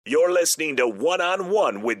You're listening to One on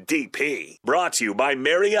One with DP, brought to you by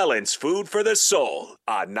Mary Ellen's Food for the Soul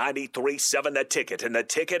on 93.7 The Ticket and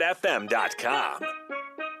theticketfm.com.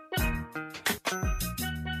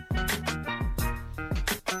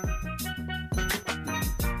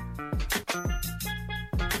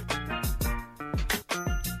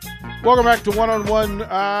 Welcome back to One on One.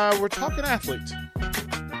 We're talking athletes.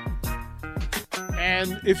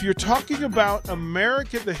 And if you're talking about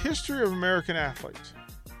the history of American athletes,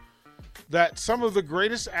 that some of the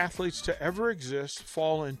greatest athletes to ever exist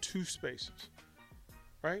fall in two spaces,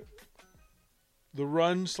 right? The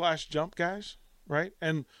run/jump guys, right?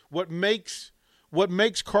 And what makes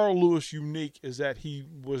Carl Lewis unique is that he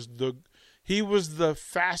was the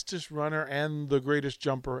fastest runner and the greatest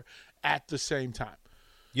jumper at the same time.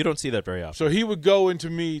 You don't see that very often. So he would go into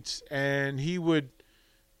meets and he would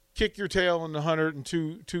kick your tail in the 100 and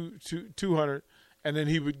 200, and then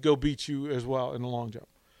he would go beat you as well in the long jump.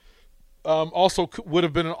 Also would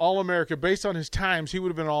have been an All-American. Based on his times, he would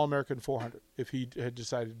have been an All-American 400 if he had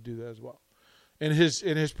decided to do that as well. In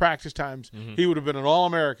his practice times, he would have been an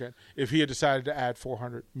All-American if he had decided to add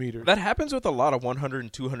 400 meters. That happens with a lot of 100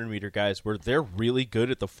 and 200 meter guys where they're really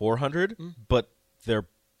good at the 400, but they're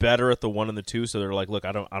better at the 1 and the 2, so they're like, look,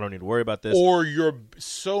 I don't need to worry about this. Or you're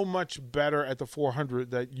so much better at the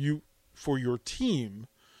 400 that you, for your team,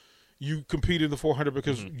 you compete in the 400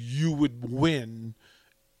 because you would win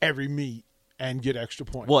every meet and get extra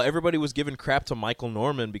points. Well, everybody was giving crap to Michael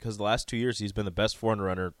Norman because the last 2 years he's been the best 400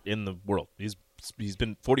 runner in the world. He's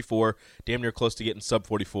been 44, damn near close to getting sub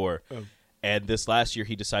 44. And this last year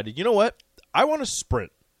he decided, you know what? I want to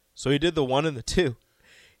sprint. So he did the 1 and the 2.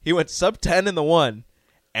 He went sub 10 in the 1.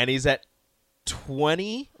 And he's at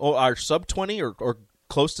 20 or sub 20 or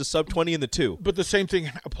close to sub 20 in the 2. But the same thing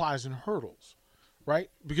applies in hurdles, right?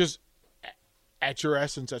 Because at your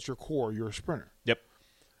essence, at your core, you're a sprinter. Yep.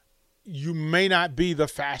 You may not be the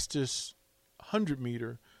fastest 100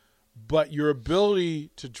 meter, but your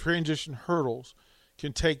ability to transition hurdles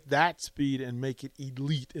can take that speed and make it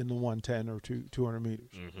elite in the 110 or 200 meters.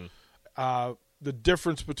 The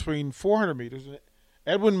difference between 400 meters,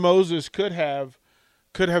 Edwin Moses could have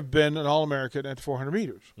been an All-American at 400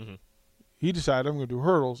 meters. He decided, I'm going to do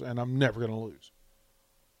hurdles, and I'm never going to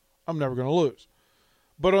lose.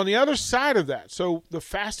 But on the other side of that, so the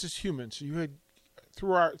fastest humans, so you had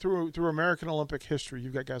through American Olympic history,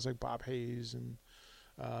 you've got guys like Bob Hayes and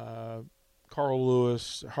Carl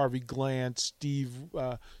Lewis, Harvey Glant, Steve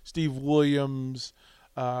Williams,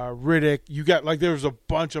 Riddick. You got there was a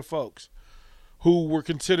bunch of folks who were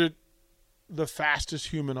considered the fastest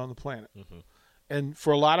human on the planet. And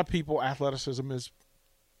for a lot of people, athleticism is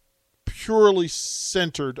purely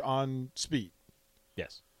centered on speed.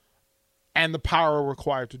 Yes. And the power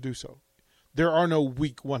required to do so. There are no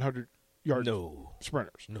weak 100-yard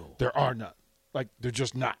sprinters. No. There are none. They're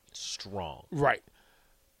just not. Strong. Right.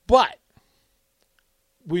 But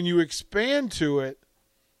when you expand to it,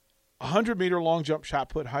 100-meter long jump, shot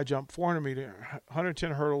put, high jump, 400-meter,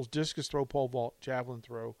 110 hurdles, discus throw, pole vault, javelin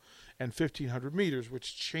throw, and 1,500 meters,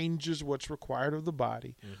 which changes what's required of the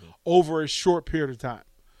body over a short period of time.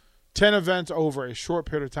 10 events over a short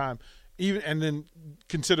period of time, and then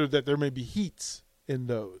consider that there may be heats in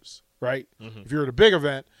those, right? If you're at a big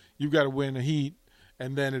event, you've got to win a heat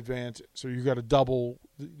and then advance it. So you've got to double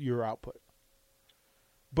your output.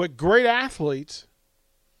 But great athletes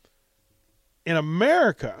in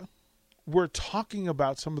America, we're talking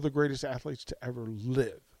about some of the greatest athletes to ever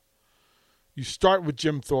live. You start with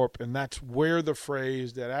Jim Thorpe, and that's where the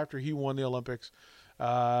phrase that after he won the Olympics,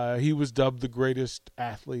 he was dubbed the greatest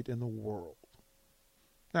athlete in the world.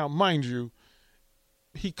 Now, mind you,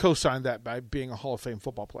 he co-signed that by being a Hall of Fame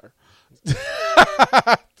football player.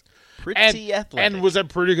 Pretty athletic. And was a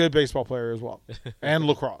pretty good baseball player as well, and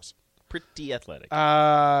lacrosse. Pretty athletic.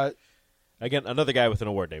 Again, another guy with an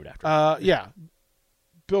award named after him. Yeah.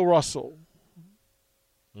 Bill Russell,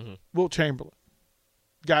 Wilt Chamberlain,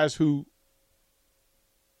 guys who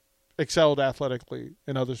excelled athletically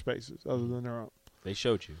in other spaces other than their own. They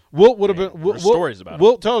showed you. Wilt would have been stories about him.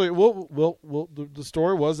 Wilt. Tell you, Wilt. The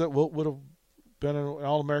story was that Wilt would have been an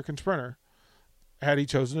All-American sprinter had he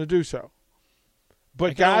chosen to do so.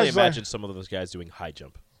 But I can only imagine some of those guys doing high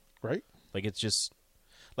jump. Right. It's just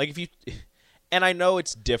if you, and I know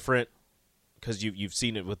it's different because you've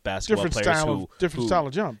seen it with basketball players different style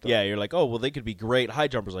of jump. Though. Yeah, you're like, oh well, they could be great high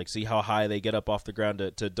jumpers. See how high they get up off the ground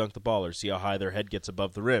to dunk the ball, or see how high their head gets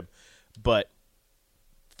above the rim. But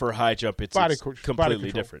for high jump, it's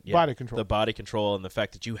completely different. Yeah. Body control. The body control and the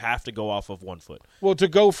fact that you have to go off of 1 foot. Well, to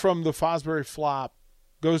go from the Fosbury flop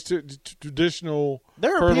goes to traditional.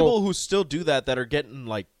 There are people who still do that are getting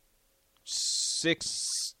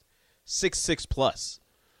 6 6'6" plus.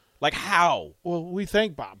 Like how? Well, we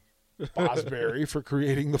thank Bob Bosberry for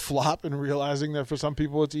creating the flop and realizing that for some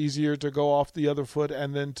people it's easier to go off the other foot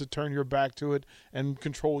and then to turn your back to it and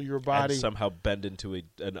control your body. And somehow bend into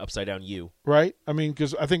an upside-down U. Right? I mean,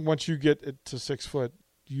 because I think once you get it to 6 foot,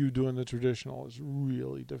 you doing the traditional is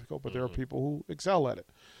really difficult, but there are people who excel at it.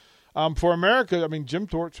 For America, I mean, Jim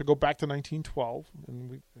Thorpe, to go back to 1912,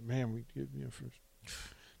 and for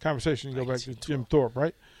conversation, you go back to Jim Thorpe,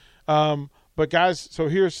 right? But guys, so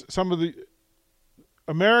here's some of the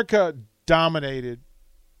America dominated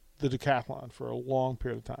the decathlon for a long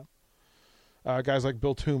period of time. Guys like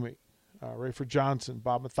Bill Toomey, Rayford Johnson,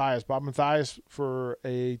 Bob Mathias. Bob Mathias, for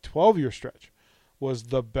a 12-year stretch, was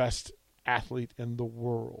the best athlete in the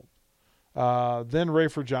world. Then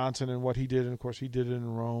Rayford Johnson and what he did, and of course he did it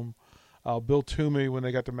in Rome. Bill Toomey when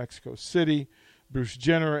they got to Mexico City. Bruce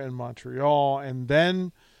Jenner in Montreal. And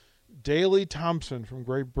then Daley Thompson from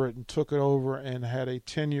Great Britain took it over and had a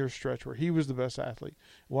 10-year stretch where he was the best athlete.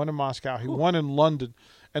 He won in Moscow. He won in London.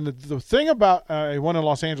 And the thing about he won in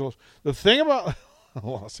Los Angeles. The thing about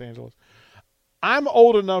Los Angeles, I'm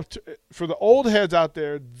old enough for the old heads out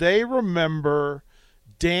there, they remember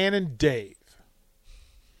Dan and Dave.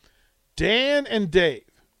 Dan and Dave,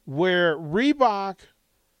 where Reebok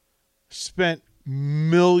spent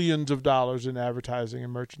millions of dollars in advertising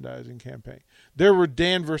and merchandising campaign. There were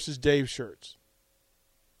Dan versus Dave shirts.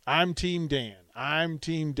 I'm Team Dan. I'm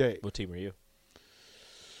Team Dave. What team were you?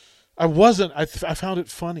 I wasn't. I found it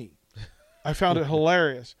funny. I found it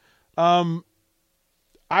hilarious. Dan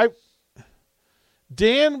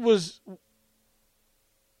was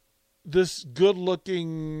this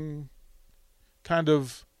good-looking kind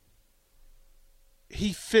of.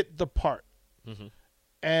 He fit the part,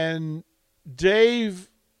 and Dave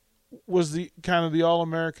was the kind of the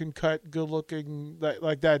all-American cut, good-looking,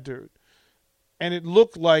 like that dude, and it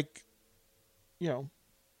looked like,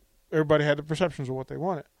 everybody had the perceptions of what they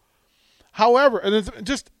wanted. However, and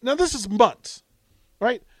it's now this is months,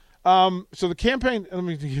 right? So the campaign.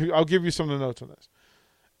 I'll give you some of the notes on this.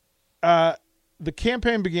 The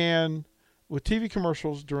campaign began with TV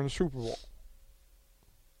commercials during the Super Bowl.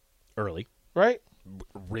 Early. Right?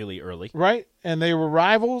 Really early. Right? And they were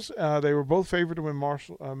rivals. They were both favored to win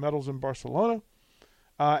medals in Barcelona.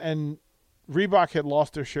 And Reebok had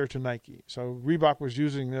lost their share to Nike. So Reebok was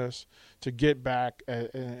using this to get back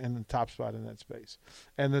in the top spot in that space.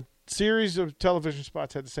 And the series of television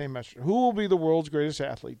spots had the same message. Who will be the world's greatest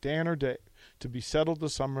athlete, Dan or Dave, to be settled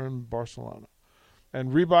this summer in Barcelona?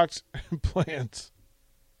 And Reebok's plans,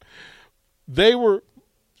 they were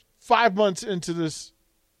 5 months into this,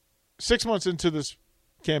 6 months into this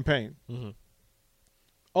campaign.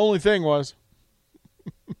 Only thing was,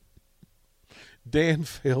 Dan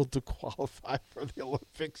failed to qualify for the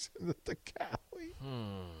Olympics in the decathlete.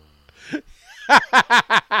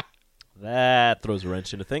 That throws a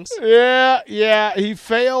wrench into things. Yeah, he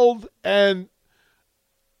failed. And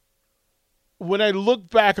when I look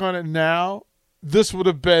back on it now, this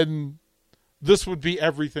would be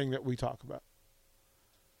everything that we talk about.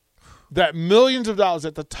 That millions of dollars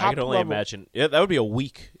at the top level. I can only imagine. Yeah, that would be a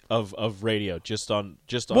week of radio just on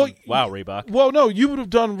wow, Reebok. Well, no, you would have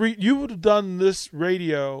done this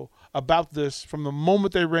radio about this from the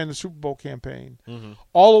moment they ran the Super Bowl campaign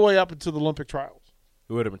all the way up into the Olympic trials.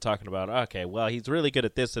 We would have been talking about, okay, well, he's really good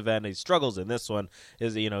at this event. He struggles in this one.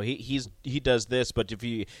 He does this, but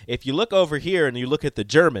if you look over here and you look at the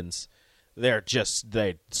Germans, they're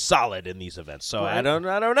solid in these events. So right. I don't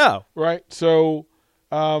know. Right. So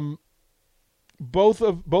both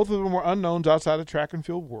of them were unknowns outside the track and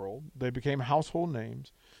field world. They became household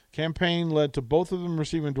names. Campaign led to both of them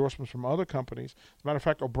receiving endorsements from other companies. As a matter of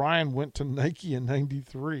fact, O'Brien went to Nike in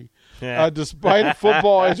 '93, despite a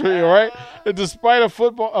football injury. Right, and despite a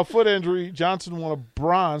foot injury, Johnson won a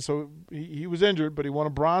bronze. So he was injured, but he won a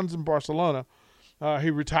bronze in Barcelona.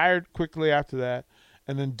 He retired quickly after that,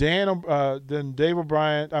 and then Dan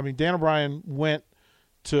O'Brien went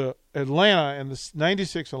to Atlanta in the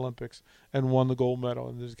 '96 Olympics and won the gold medal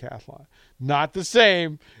in the decathlon. Not the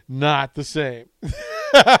same.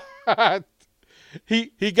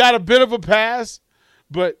 He got a bit of a pass,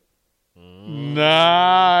 but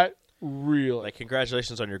not really. Like,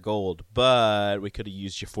 congratulations on your gold, but we could have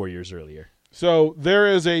used you 4 years earlier. So there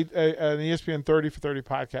is an ESPN 30 for 30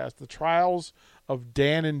 podcast, The Trials of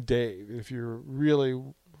Dan and Dave. If you're really,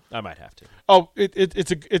 I might have to. Oh,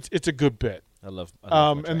 it's a good bit. I love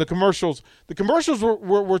and the commercials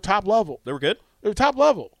were top level. They were good. They were top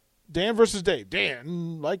level. Dan versus Dave.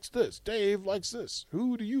 Dan likes this. Dave likes this.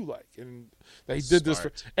 Who do you like? And they did this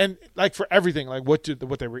and like for everything, like what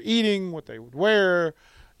they were eating, what they would wear,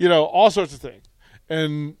 all sorts of things.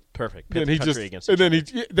 And Perfect. Then Pit he the just country against and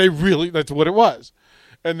each then they really that's what it was,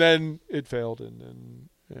 and then it failed, and then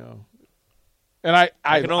and I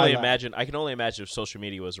can only laughed. imagine. I can only imagine if social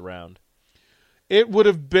media was around. It would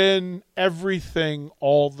have been everything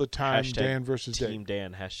all the time. Hashtag Dan versus Team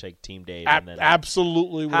Dave. Dan. Hashtag Team Dave.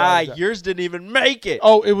 Absolutely. without a doubt. Yours didn't even make it.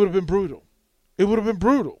 Oh, it would have been brutal. It would have been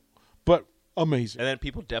brutal, but amazing. And then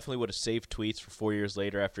people definitely would have saved tweets for 4 years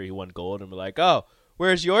later after he won gold and be like, "Oh,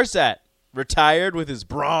 where's yours at? Retired with his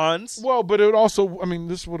bronze." Well, but it would also. I mean,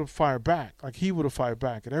 this would have fired back. Like he would have fired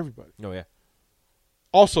back at everybody. Oh yeah,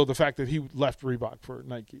 Also, the fact that he left Reebok for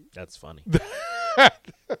Nike. that's funny.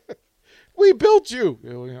 We built you.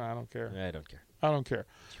 I don't care. I don't care. I don't care.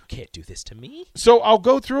 You can't do this to me. So I'll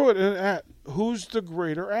go through it. And who's the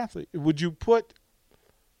greater athlete? Would you put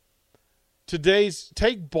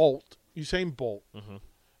take Bolt, Usain Bolt,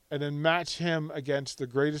 and then match him against the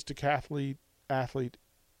greatest decathlete athlete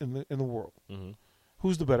in the world? Mm-hmm.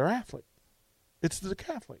 Who's the better athlete? It's the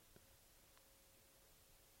decathlete.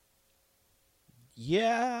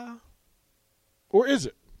 Yeah. Or is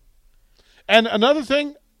it? And another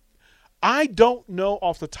thing, I don't know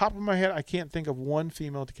off the top of my head. I can't think of one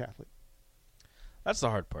female decathlete. That's the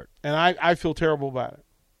hard part. And I feel terrible about it.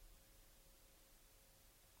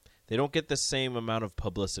 They don't get the same amount of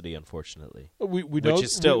publicity, unfortunately. We Which know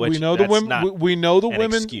is still- we which know the that's women. not We know the an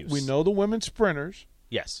women. excuse. We know the women sprinters.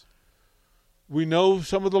 Yes. We know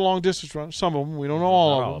some of the long distance runners. Some of them. We don't know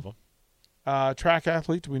all of them. Track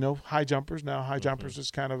athletes. We know high jumpers. Now high jumpers is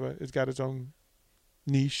kind of it's got its own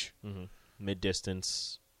niche. Mm-hmm. Mid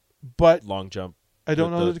distance, But long jump. I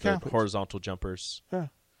don't know the the decathletes. horizontal jumpers. Yeah.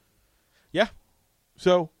 Yeah.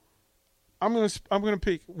 So I'm gonna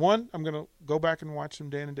peek. One, I'm gonna go back and watch some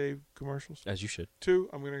Dan and Dave commercials. As you should. Two,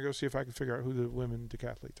 I'm gonna go see if I can figure out who the women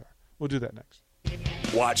decathletes are. We'll do that next.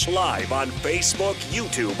 Watch live on Facebook,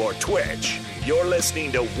 YouTube, or Twitch. You're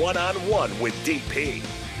listening to One on One with DP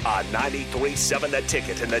on 93.7 The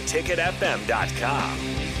Ticket and theticketfm.com.